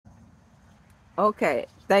Okay,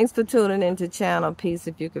 thanks for tuning into Channel Peace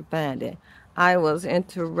if you could find it. I was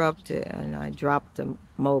interrupted and I dropped the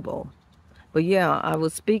mobile. But yeah, I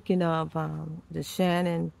was speaking of the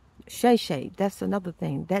Shannon Shay. That's another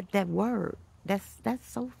thing. That word. That's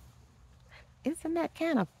so. Isn't that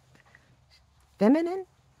kind of feminine?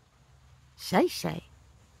 Shay.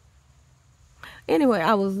 Anyway,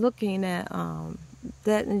 I was looking at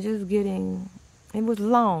that and just getting. It was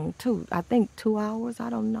long too. I think 2 hours. I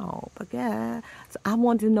don't know. But yeah, so I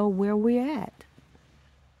wanted to know where we're at.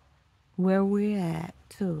 Where we at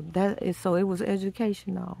too. That is, so it was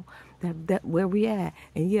educational. That where we at.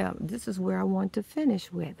 And yeah, this is where I want to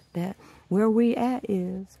finish with. That where we at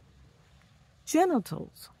is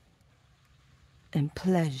genitals and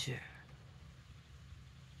pleasure.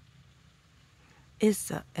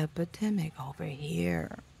 It's an epidemic over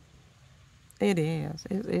here. It is.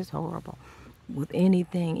 It's horrible. With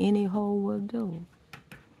anything any hoe will do.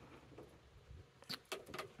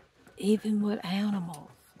 Even with animals,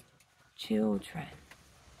 children.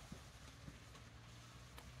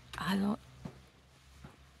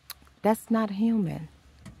 That's not human.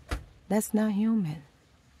 That's not human.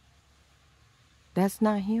 That's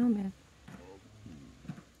not human.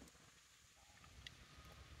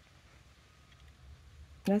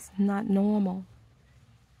 That's not normal.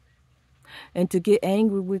 And to get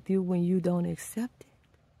angry with you when you don't accept it.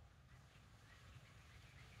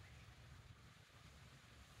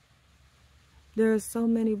 There are so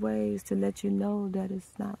many ways to let you know that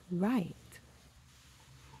it's not right.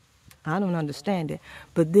 I don't understand it.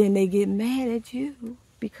 But then they get mad at you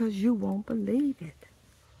because you won't believe it.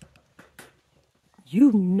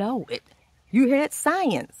 You know it. You had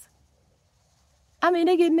science. I mean,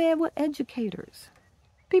 they get mad with educators.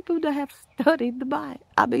 People that have studied the body.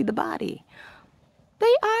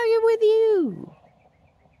 They argue with you.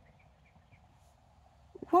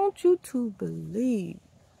 Want you to believe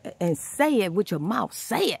and say it with your mouth.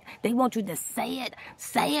 Say it. They want you to say it.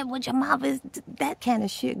 Say it with your mouth. Is that kind of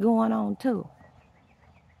shit going on too.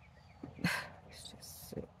 It's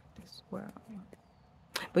just sick, this world.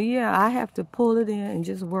 But yeah, I have to pull it in and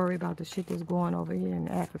just worry about the shit that's going over here in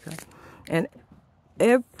Africa. And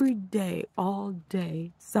every day, all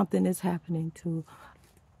day, something is happening to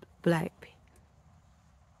black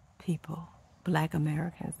people, black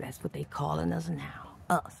Americans. That's what they calling us now.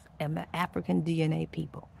 Us, African DNA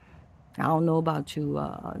people. I don't know about you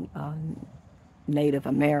Native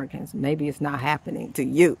Americans. Maybe it's not happening to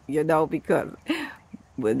you, because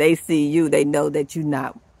when they see you, they know that you're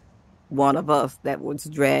not one of us that was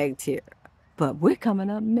dragged here. But we're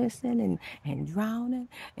coming up missing and drowning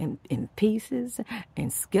and in pieces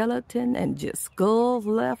and skeleton and just skulls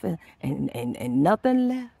left and nothing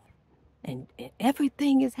left. And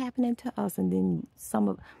everything is happening to us. And then some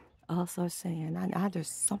of us are saying, there's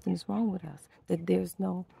something's wrong with us, that there's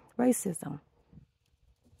no racism.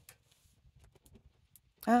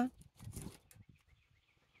 Huh?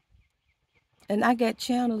 And I got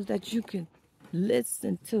channels that you can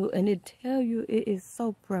listen to, and it tell you it is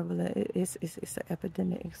so prevalent. It's an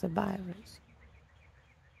epidemic. It's a virus.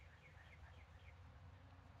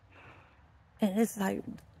 And it's like,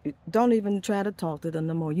 don't even try to talk to them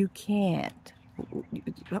no more. You can't.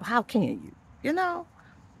 How can you?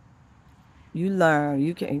 You learn.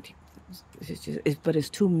 You can't. But it's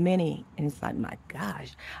too many. And it's like, my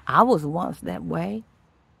gosh, I was once that way.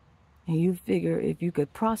 And you figure if you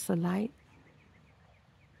could proselyte,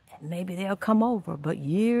 maybe they'll come over. But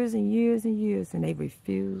years and years and years, and they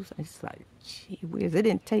refuse. It's like, gee whiz, it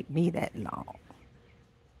didn't take me that long.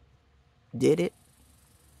 Did it?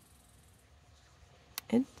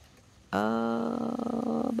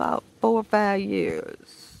 About 4 or 5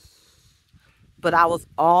 years. But I was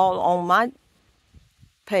all on my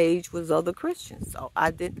page was other Christians, so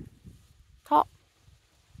I didn't talk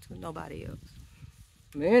to nobody else.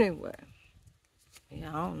 Anyway,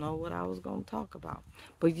 I don't know what I was going to talk about.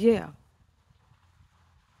 But yeah,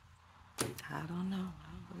 I don't know.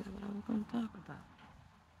 I don't know what I was going to talk about.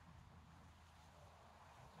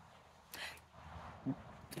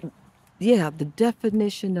 Yeah, the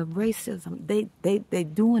definition of racism, they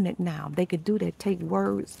doing it now. They could do that, take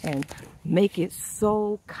words and make it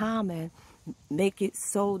so common, make it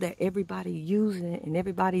so that everybody using it and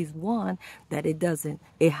everybody's one, that it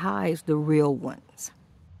hides the real ones.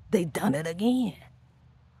 They done it again.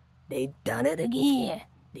 They done it again.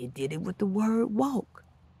 They did it with the word woke.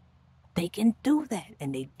 They can do that,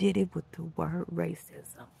 and they did it with the word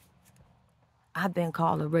racism. I've been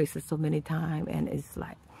called a racist so many times, and it's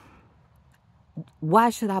like, why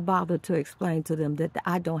should I bother to explain to them that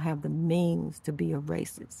I don't have the means to be a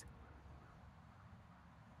racist?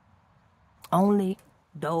 Only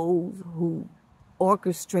those who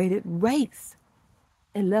orchestrated race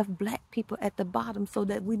and left black people at the bottom so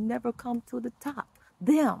that we never come to the top.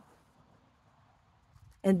 Them.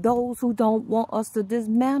 And those who don't want us to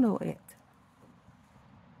dismantle it.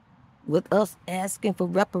 With us asking for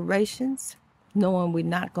reparations, knowing we're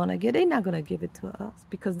not going to get it, they're not going to give it to us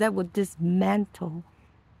because that would dismantle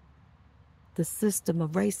the system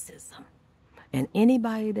of racism. And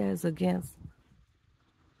anybody that is against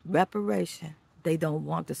reparation, they don't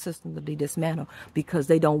want the system to be dismantled because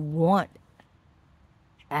they don't want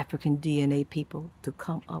African DNA people to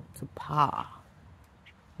come up to par.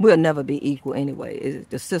 We'll never be equal anyway.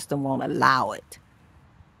 The system won't allow it.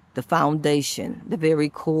 The foundation, the very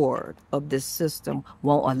core of this system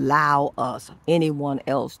won't allow us, anyone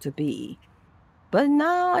else, to be. But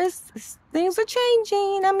now things are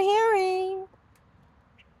changing, I'm hearing.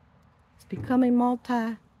 It's becoming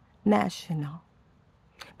multinational.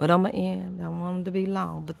 But I'm going to end. I don't want it to be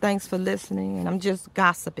long. But thanks for listening. And I'm just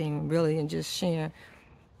gossiping, really, and just sharing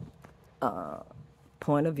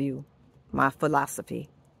point of view, my philosophy.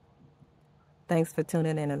 Thanks for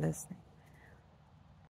tuning in and listening.